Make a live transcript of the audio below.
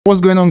What's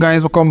going on,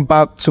 guys? Welcome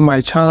back to my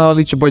channel.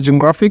 It's your boy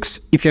Jimgraphics.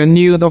 If you're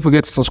new, don't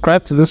forget to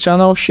subscribe to this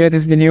channel, share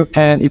this video,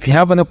 and if you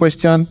have any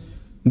question,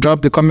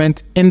 drop the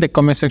comment in the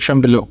comment section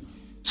below.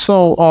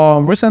 So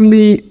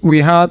recently we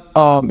had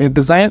a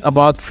design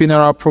about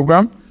funeral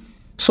program.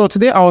 So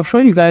today I'll show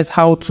you guys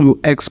how to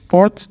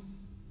export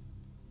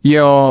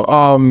your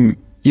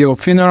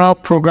funeral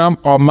program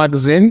or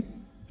magazine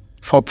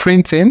for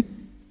printing.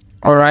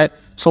 All right,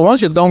 so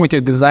once you're done with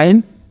your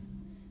design,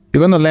 you're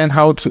going to learn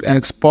how to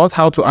export,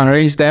 how to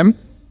arrange them.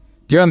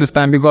 Do you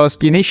understand? Because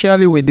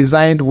initially we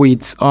designed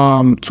with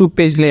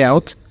 2-page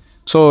layout,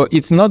 so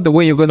it's not the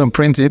way you're going to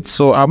print it.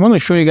 So I'm going to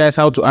show you guys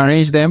how to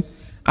arrange them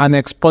and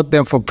export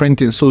them for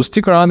printing. So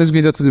stick around this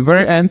video to the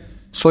very end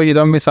so you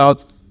don't miss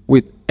out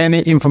with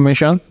any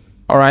information.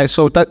 All right,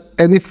 so without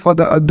any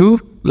further ado,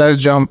 let's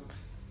jump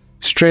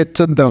straight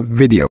to the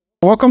video.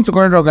 Welcome to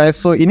coreldraw, guys.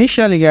 So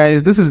initially,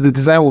 guys, this is the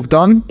design we've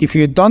done. If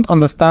you don't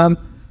understand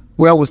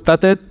where we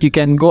started, you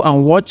can go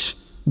and watch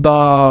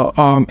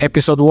the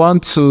episode 1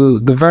 to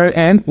the very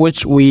end,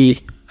 which we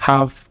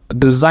have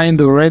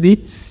designed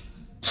already.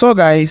 So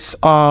guys,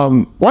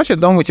 once you're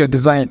done with your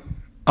design,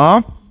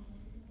 this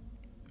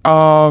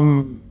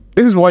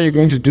is what you're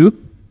going to do.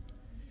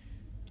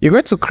 You're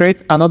going to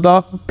create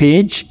another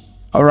page.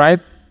 All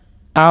right,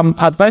 I'm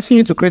advising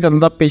you to create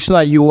another page so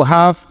that you will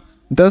have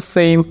the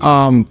same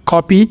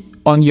copy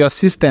on your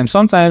system.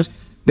 Sometimes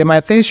there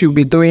might things you'll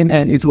be doing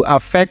and it will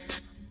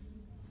affect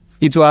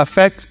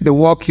the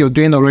work you're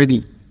doing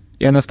already.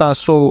 You understand?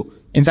 So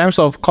in terms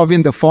of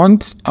covering the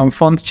font and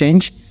font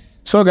change.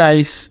 So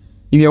guys,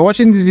 if you're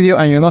watching this video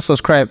and you're not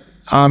subscribed,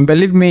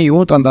 believe me, you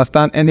won't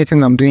understand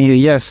anything I'm doing here.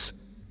 Yes,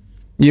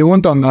 you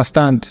won't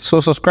understand. So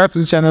subscribe to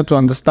the channel to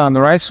understand.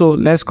 All right, so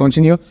let's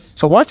continue.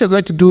 So what you're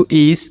going to do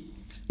is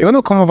you're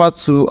going to come over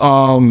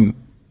to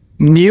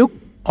new,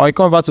 or you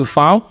come over to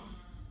file.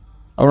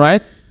 All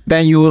right,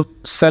 then you will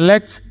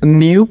select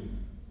new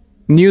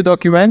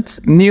document,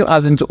 new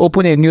as in to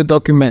open a new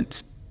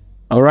document.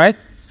 All right,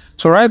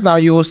 so right now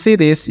you will see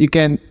this. You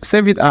can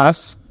save it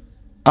as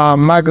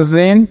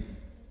magazine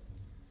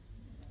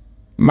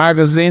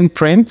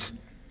print.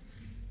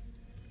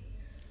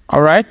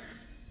 All right,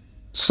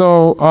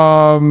 so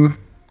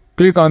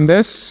click on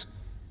this.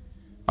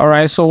 All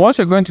right, so what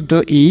you're going to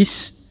do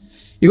is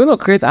you're going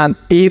to create an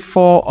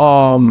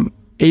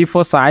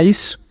A4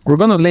 size. We're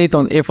going to lay it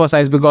on A4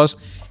 size because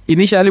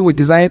initially we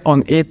designed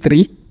on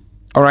A3.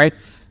 All right,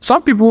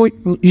 some people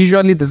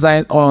usually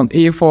design on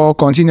A4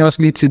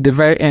 continuously to the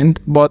very end,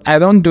 but I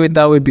don't do it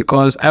that way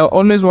because I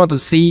always want to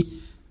see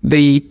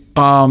the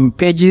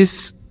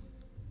pages,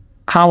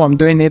 how I'm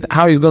doing it,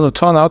 how it's going to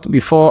turn out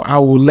before I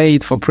will lay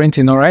it for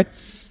printing. All right,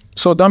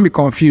 so don't be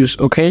confused.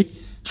 Okay,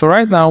 so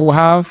right now we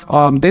have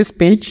this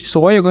page. So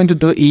what you're going to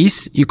do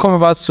is you come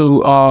over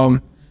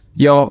to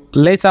your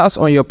letters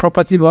on your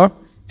property bar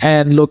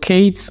and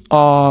locate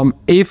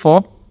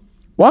A4.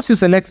 Once you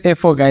select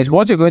A4, guys,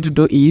 what you're going to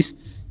do is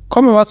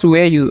come over to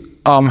where you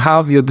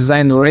have your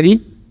design already,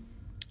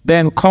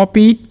 then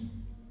copy,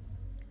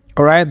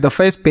 all right, the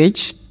first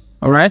page.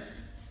 All right,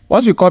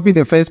 once you copy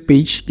the first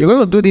page, you're going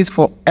to do this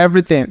for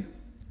everything.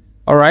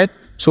 All right,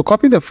 so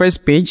copy the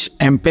first page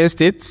and paste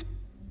it.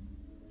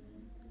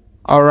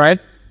 All right,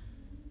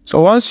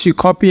 so once you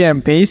copy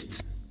and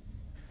paste,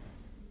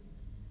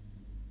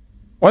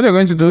 what you're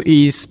going to do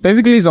is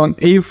basically it's on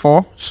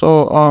A4,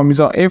 so it's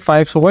on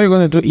A5. So what you're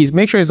going to do is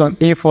make sure it's on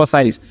A4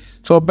 size.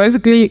 So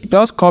basically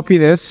just copy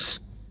this,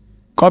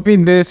 copy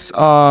the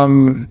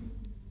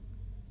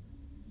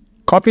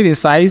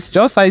size,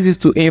 just size it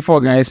to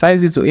A4, guys.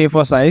 Size it to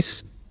A4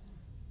 size.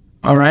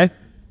 All right,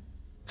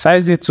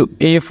 size it to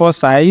A4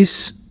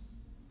 size.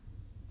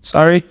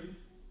 Sorry.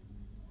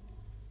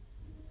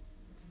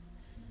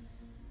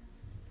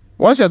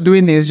 Once you're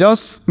doing this,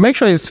 just make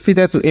sure it's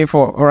fitted to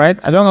A4. All right,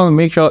 I don't want to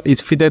make sure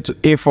it's fitted to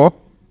A4.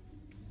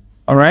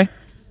 All right,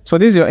 so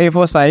this is your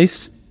A4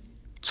 size.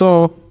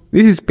 So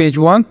this is page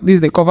 1. This is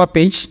the cover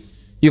page.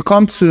 You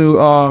come to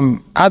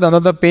add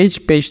another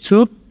page, page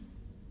 2.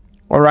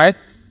 All right,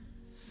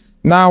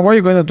 now what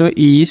you're going to do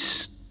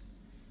is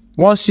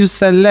once you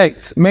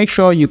select, make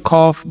sure you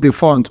curve the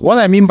font. What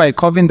I mean by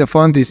curving the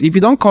font is if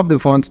you don't curve the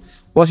font,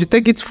 once you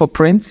take it for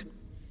print,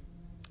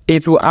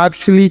 it will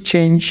actually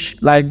change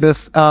like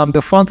this.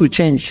 The font will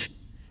change.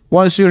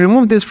 Once you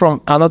remove this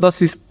from another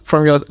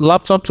from your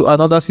laptop to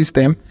another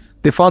system,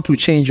 the font will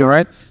change. All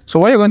right, so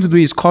what you're going to do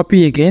is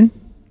copy again.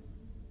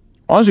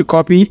 Once you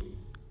copy,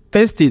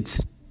 paste it.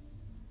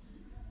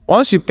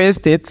 Once you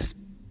paste it,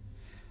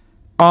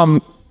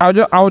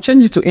 I'll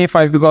change it to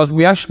A5 because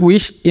we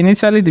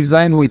initially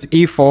designed with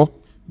A4,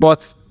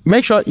 but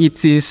make sure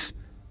it is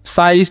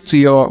sized to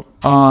your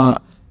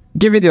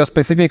give it your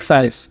specific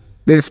size.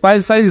 The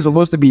size is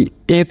supposed to be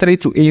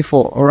A3 to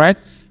A4. All right,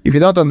 if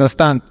you don't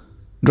understand,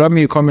 drop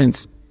me a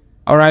comment.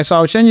 All right, so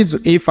I'll change it to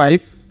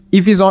A5.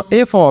 If it's on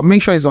A4,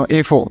 make sure it's on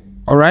A4.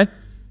 All right,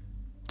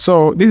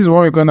 so this is what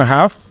we're going to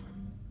have.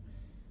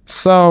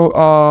 So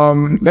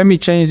let me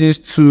change this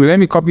to, let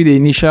me copy the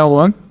initial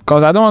one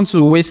because I don't want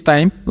to waste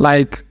time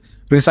like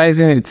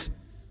resizing it.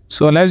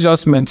 So let's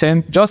just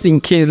maintain, just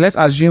in case, let's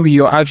assume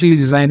you're actually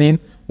designing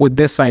with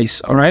this size.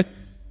 All right,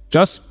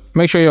 just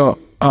make sure you're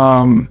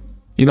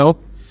you know.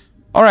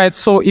 All right,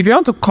 so if you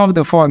want to curve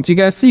the font, you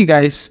can see,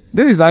 guys,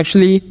 this is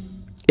actually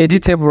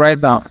editable right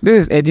now.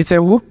 This is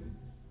editable.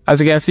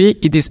 As you can see,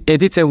 it is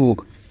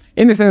editable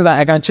in the sense that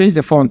I can change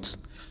the font.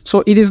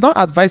 So it is not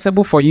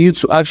advisable for you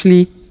to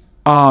actually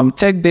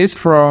take this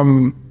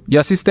from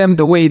your system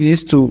the way it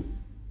is to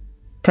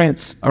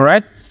print. All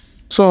right,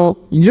 so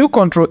you do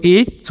Ctrl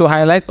A to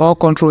highlight or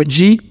Ctrl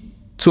G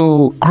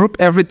to group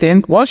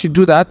everything. Once you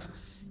do that,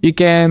 you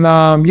can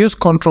use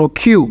Ctrl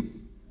Q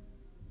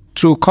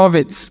to curve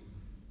it.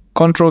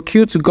 Ctrl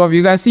Q to curve.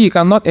 You can see you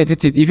cannot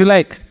edit it. If you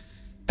like,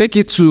 take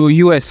it to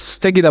US,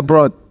 take it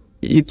abroad,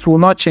 it will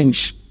not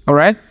change. All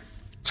right,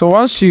 so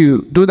once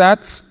you do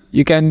that,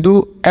 you can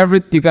do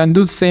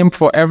the same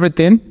for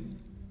everything.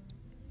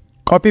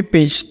 Copy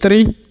page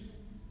 3.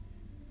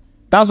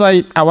 That's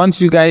why I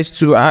want you guys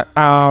to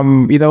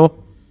you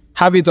know,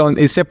 have it on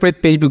a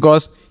separate page,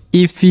 because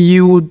if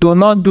you do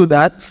not do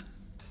that,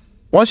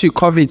 once you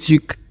curve it,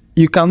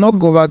 you cannot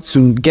go back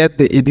to get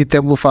the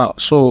editable file.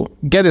 So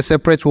get a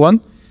separate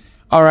one.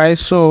 All right,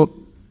 so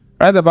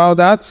right about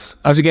that,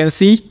 as you can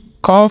see,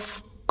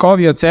 curve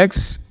your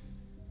text,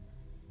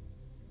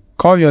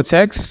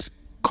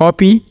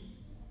 copy.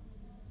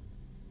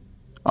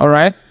 All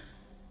right,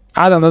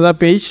 add another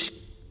page,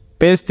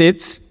 paste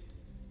it,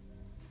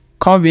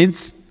 curve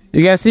it.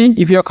 You can see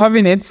if you're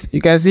curving it,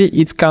 you can see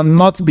it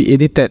cannot be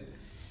edited.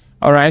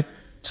 All right,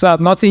 so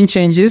that nothing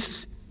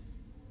changes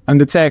on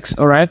the text.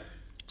 All right,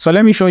 so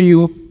let me show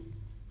you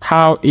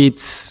how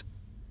it's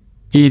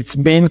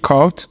being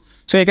curved.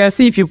 So you can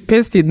see if you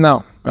paste it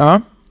now,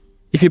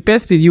 if you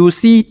paste it, you will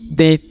see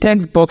the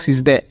text box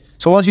is there.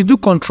 So once you do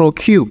Ctrl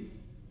Q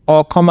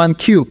or Command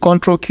Q,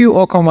 Ctrl Q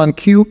or Command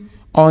Q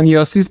on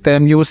your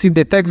system, you will see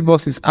the text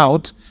box is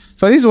out.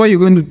 So this is what you're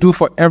going to do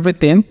for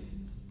everything.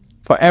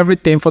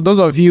 For those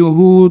of you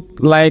who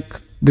like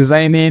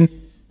designing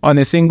on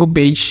a single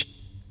page,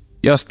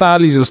 your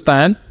style is your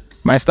style.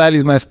 My style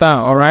is my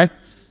style. All right.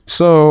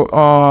 So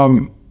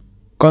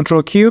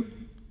Ctrl Q,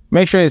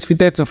 make sure it's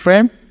fitted to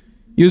frame.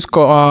 Use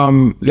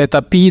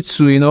letter P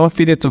to, you know,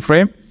 fit it to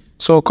frame.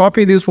 So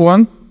copy this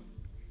one.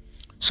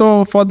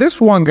 So for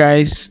this one,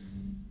 guys,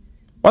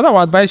 what I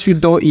would advise you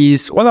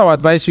is,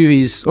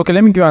 okay,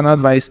 let me give you an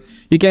advice.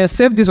 You can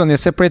save this on a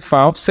separate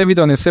file, you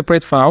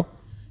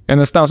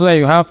understand, so that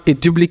you have a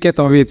duplicate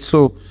of it.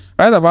 So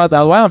right about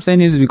that, why I'm saying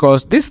this is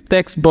because this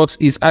text box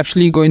is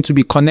actually going to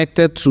be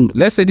connected to,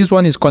 let's say this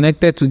one is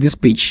connected to this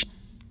page.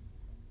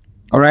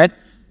 All right,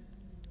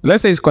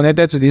 let's say it's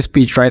connected to this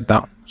page right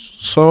now.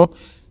 So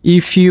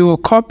if you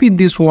copy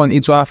this one,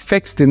 it will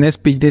affect the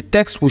next page. The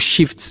text will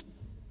shift.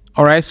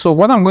 All right, so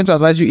what I'm going to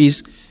advise you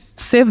is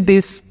save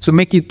this to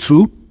make it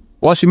 2.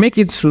 Once you make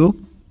it 2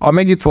 or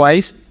make it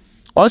twice,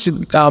 once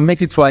you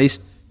make it twice,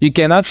 you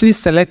can actually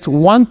select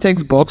one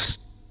text box,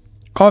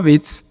 curve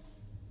it,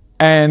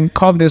 and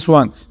curve this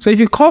one. So if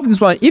you curve this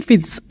one, if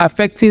it's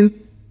affecting,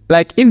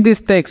 like if this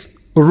text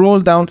roll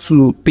down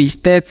to page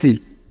 30,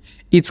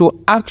 it will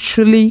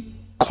actually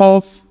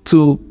curve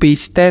to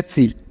page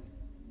 30.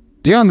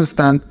 Do you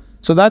understand?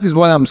 So that is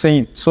what I'm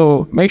saying.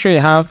 So make sure you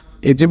have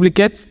a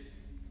duplicate.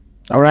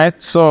 All right,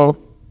 so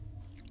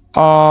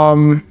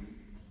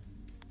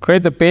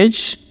create the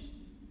page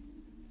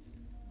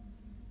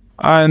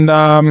and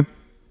add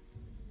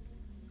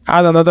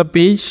another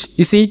page.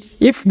 You see,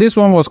 if this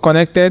one was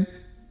connected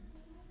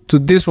to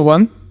this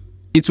one,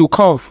 it will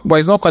curve, but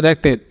it's not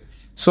connected.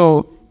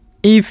 So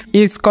if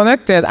it's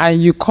connected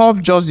and you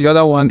curve just the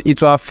other one,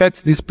 it will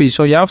affect this page.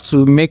 So you have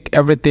to make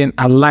everything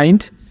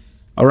aligned.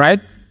 All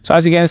right, so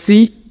as you can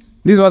see,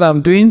 this is what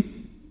I'm doing.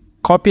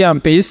 Copy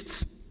and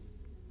paste.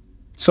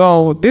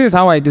 So this is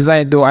how I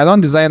design, though. I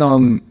don't design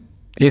on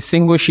a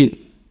single sheet.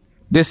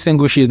 This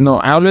single sheet, no.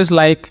 I always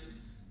like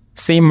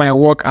seeing my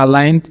work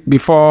aligned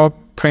before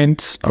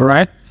print. All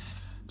right.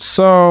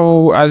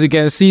 So as you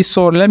can see,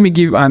 so let me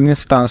give an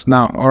instance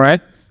now. All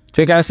right.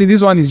 So you can see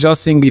this one is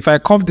just single. If I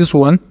curve this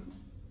one,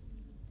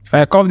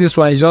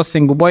 it's just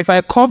single. But if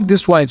I curve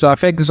this one, it will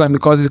affect this one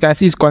because you can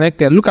see it's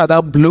connected. Look at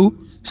that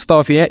blue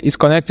stuff here. It's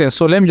connected.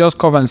 So let me just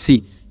curve and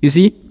see. You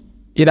see,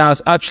 it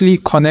has actually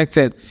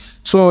connected.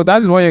 So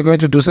that is what you're going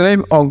to do. So let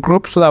me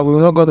ungroup so that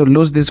we're not going to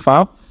lose this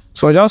file.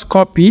 So just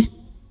copy,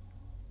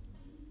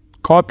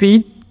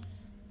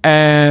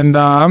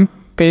 and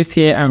paste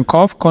here and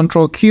curve.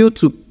 Ctrl Q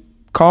to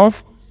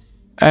curve,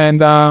 and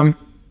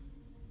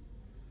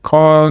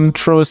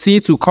Ctrl C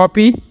to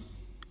copy,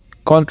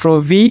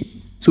 Ctrl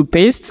V to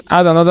paste.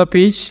 Add another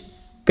page,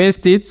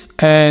 paste it,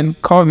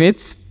 and curve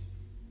it.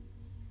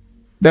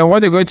 Then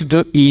what you're going to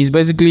do is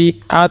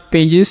basically add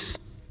pages.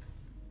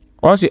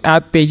 Once you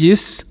add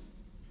pages,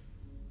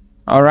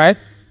 all right,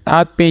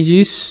 add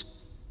pages,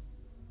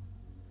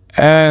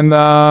 and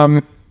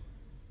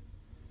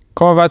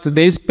cover to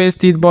this,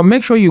 paste it, but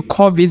make sure you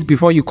curve it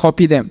before you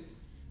copy them.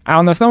 I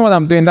understand what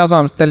I'm doing, that's what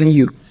I'm telling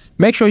you.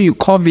 Make sure you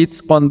curve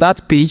it on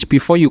that page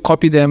before you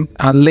copy them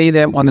and lay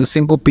them on a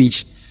single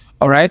page.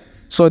 All right,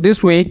 so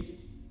this way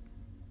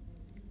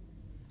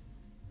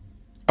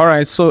All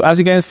right, so as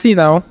you can see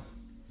now,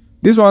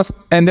 this was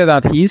ended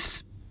at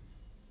his.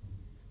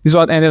 This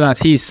one ended at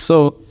his.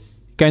 So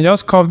you can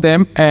just copy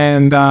them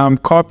and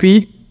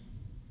copy.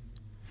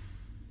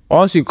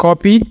 Once you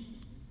copy,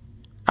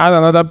 add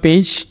another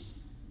page,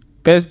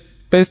 paste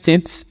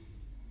it.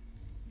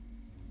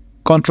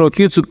 Control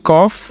Q to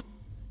curve,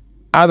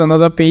 add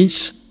another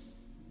page.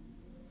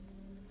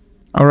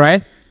 All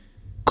right,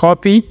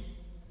 copy.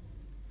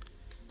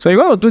 So you're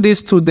going to do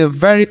this to the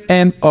very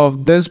end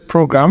of this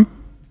program.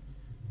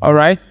 All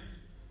right.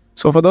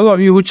 So for those of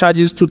you who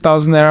charges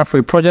 2,000 naira for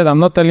a project, I'm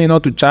not telling you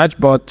not to charge,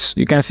 but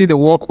you can see the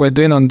work we're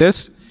doing on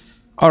this.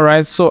 All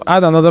right. So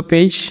add another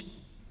page.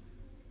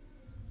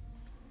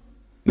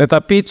 Letter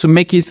P to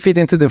make it fit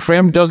into the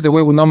frame, just the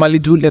way we normally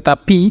do. Letter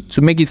P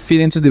to make it fit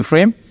into the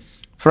frame.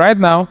 So right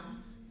now,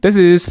 this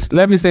is,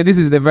 let me say, this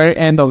is the very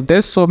end of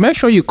this. So make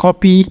sure you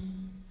copy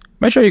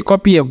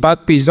your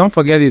back page. Don't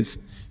forget it.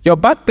 Your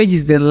back page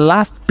is the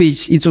last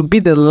page. It will be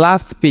the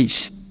last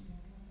page.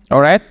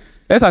 All right.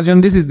 Let's assume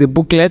this is the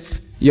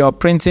booklet you're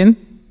printing.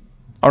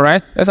 All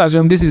right. Let's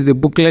assume this is the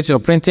booklet you're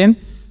printing.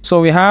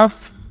 So we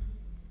have,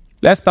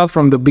 let's start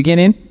from the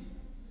beginning.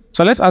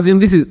 So let's assume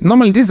this is,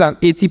 normally this is an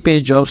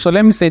 80-page job. So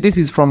let me say this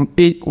is from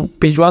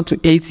page 1 to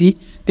 80.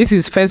 This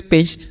is first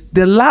page.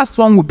 The last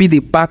one will be the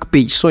back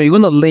page. So you're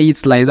going to lay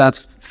it like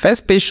that.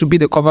 First page should be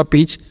the cover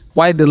page,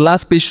 while the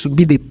last page should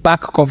be the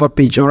back cover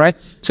page. All right.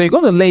 So you're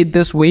going to lay it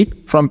this way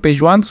from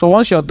page 1. So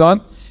once you're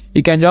done,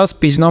 you can just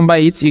page number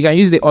it. You can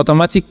use the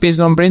automatic page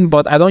numbering,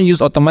 but I don't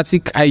use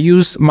automatic. I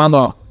use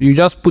manual. You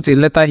just put a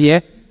letter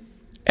here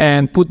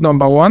and put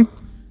number 1.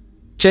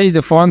 Change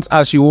the font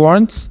as you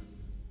want.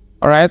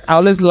 All right. I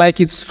always like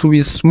it to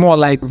be small,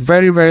 like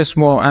very, very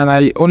small. And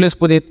I always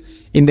put it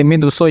in the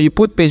middle. So you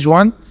put page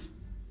 1,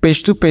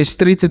 page 2, page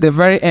 3 to the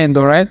very end.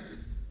 All right.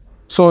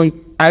 So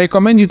I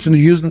recommend you to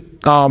use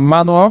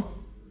manual.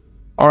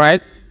 All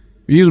right.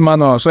 Use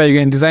manual so you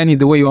can design it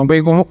the way you want, but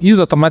you can use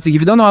automatic.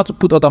 If you don't know how to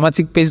put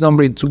automatic page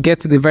numbering to get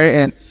to the very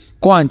end,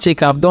 go and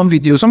check. I've done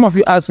videos. Some of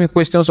you ask me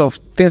questions of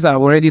things I've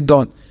already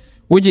done,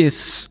 which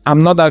is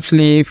I'm not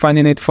actually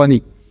finding it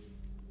funny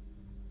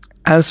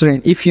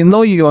answering. If you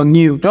know you're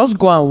new, just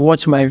go and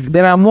watch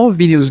there are more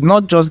videos,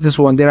 not just this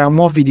one. There are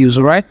more videos.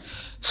 All right.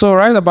 So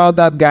right about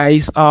that,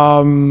 guys,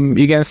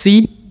 you can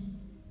see.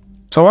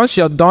 So once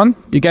you're done,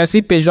 you can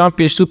see page 1,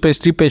 page 2, page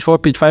 3, page 4,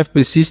 page 5,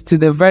 page 6 to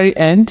the very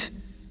end.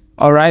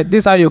 All right, this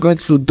is how you're going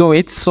to do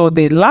it. So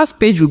the last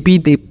page will be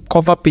the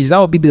cover page. That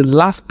will be the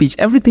last page.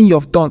 Everything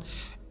you've done,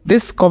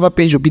 this cover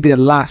page will be the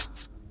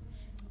last.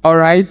 All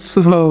right,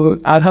 so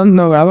I don't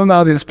know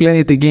how to explain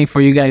it again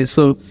for you guys.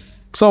 So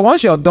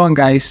once you're done,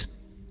 guys,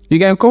 you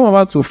can come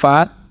over to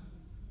File,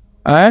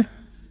 all right,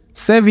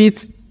 save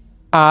it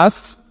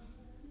as,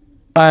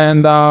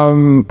 and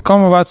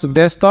come over to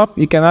Desktop.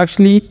 You can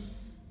actually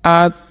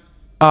add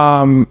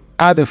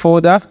a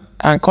folder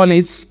and call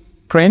it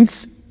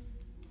Prints.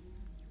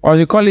 Or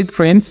you call it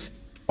Prints,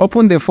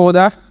 open the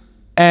folder,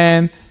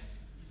 and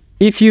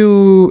if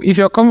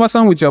you're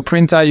conversant with your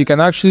printer, you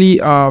can actually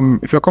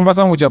if you're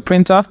conversant with your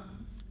printer,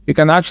 you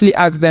can actually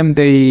ask them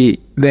the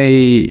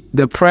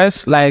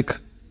press, like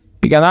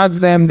you can ask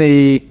them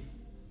the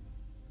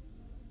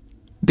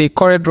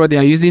coreldraw they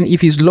are using.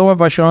 If it's lower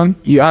version,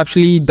 you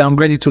actually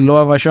downgrade it to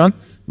lower version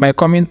by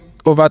coming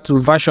over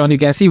to version. You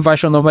can see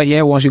version over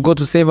here. Once you go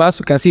to save as,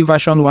 you can see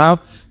version will have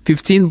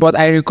 15, but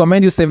I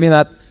recommend you saving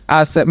that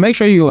as, make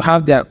sure you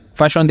have the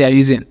version they are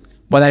using,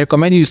 but I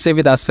recommend you save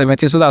it as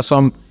 17 so that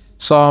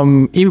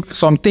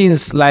some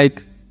things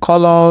like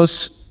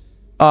colors,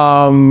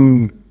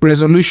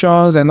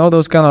 resolutions and all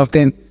those kind of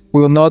things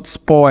will not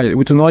spoil,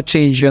 will not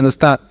change, you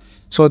understand?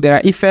 So there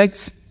are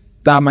effects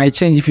that might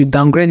change if you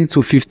downgrade it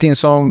to 15.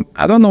 So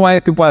I don't know why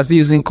people are still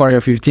using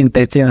Corel 15,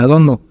 13, I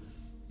don't know,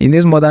 in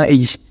this modern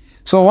age.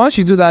 So once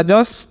you do that,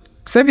 just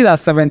save it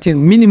as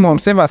 17, minimum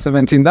save as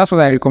 17. That's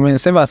what I recommend,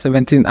 save as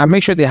 17, and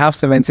make sure they have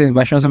 17,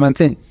 version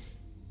 17.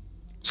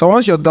 So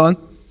once you're done,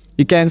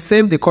 you can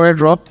save the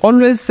coreldraw.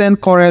 Always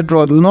send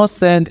coreldraw, do not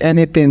send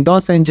anything,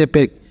 don't send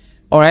JPEG.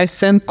 All right,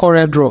 send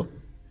coreldraw,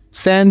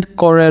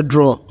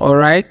 all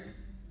right.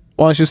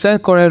 Once you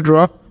send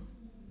coreldraw,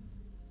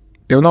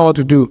 they'll know what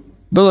to do.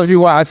 Those of you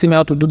who are asking me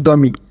how to do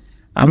dummy,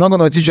 I'm not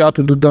going to teach you how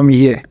to do dummy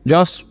here.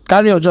 Just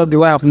carry your job the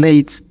way I've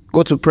laid it,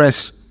 go to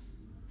press,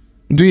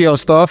 do your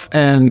stuff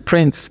and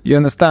print, you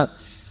understand?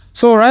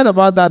 So right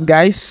about that,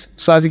 guys,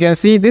 so as you can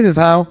see, this is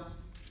how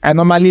I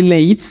normally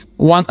lay it,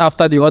 one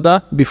after the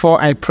other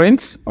before I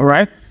print. All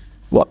right,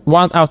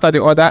 one after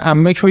the other,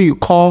 and make sure you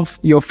curve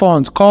your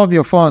font,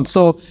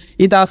 so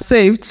it has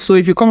saved. So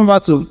if you come over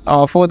to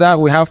our folder,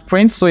 we have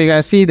print, so you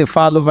can see the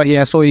file over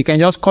here. So you can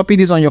just copy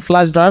this on your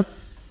flash drive,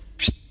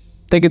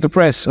 take it to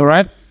press. All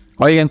right,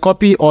 or you can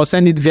copy or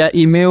send it via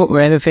email or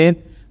anything,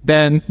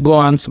 then go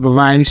and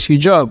supervise your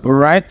job. All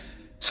right,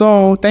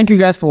 so thank you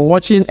guys for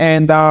watching,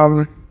 and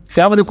if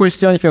you have any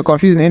question, if you're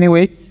confused in any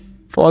way,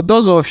 for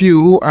those of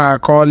you who are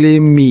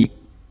calling me,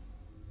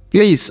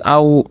 please, I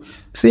will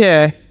see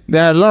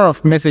There are a lot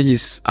of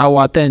messages I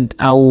will attend.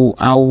 I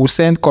will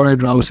send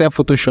coreldraw, I will send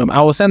Photoshop, I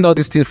will send all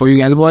these things for you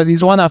guys, but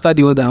it's one after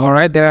the other. All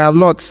right, there are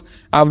lots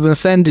I've been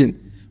sending,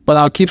 but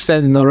I'll keep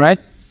sending. All right.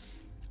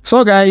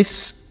 So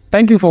guys,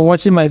 thank you for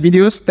watching my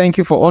videos. Thank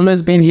you for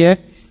always being here,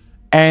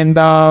 and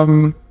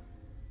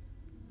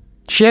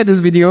share this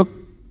video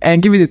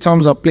and give it a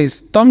thumbs up,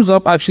 please. Thumbs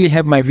up actually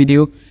help my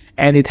video,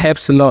 and it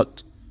helps a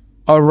lot.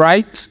 All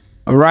right.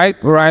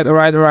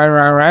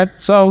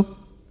 So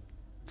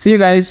see you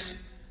guys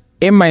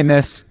in my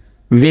next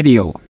video.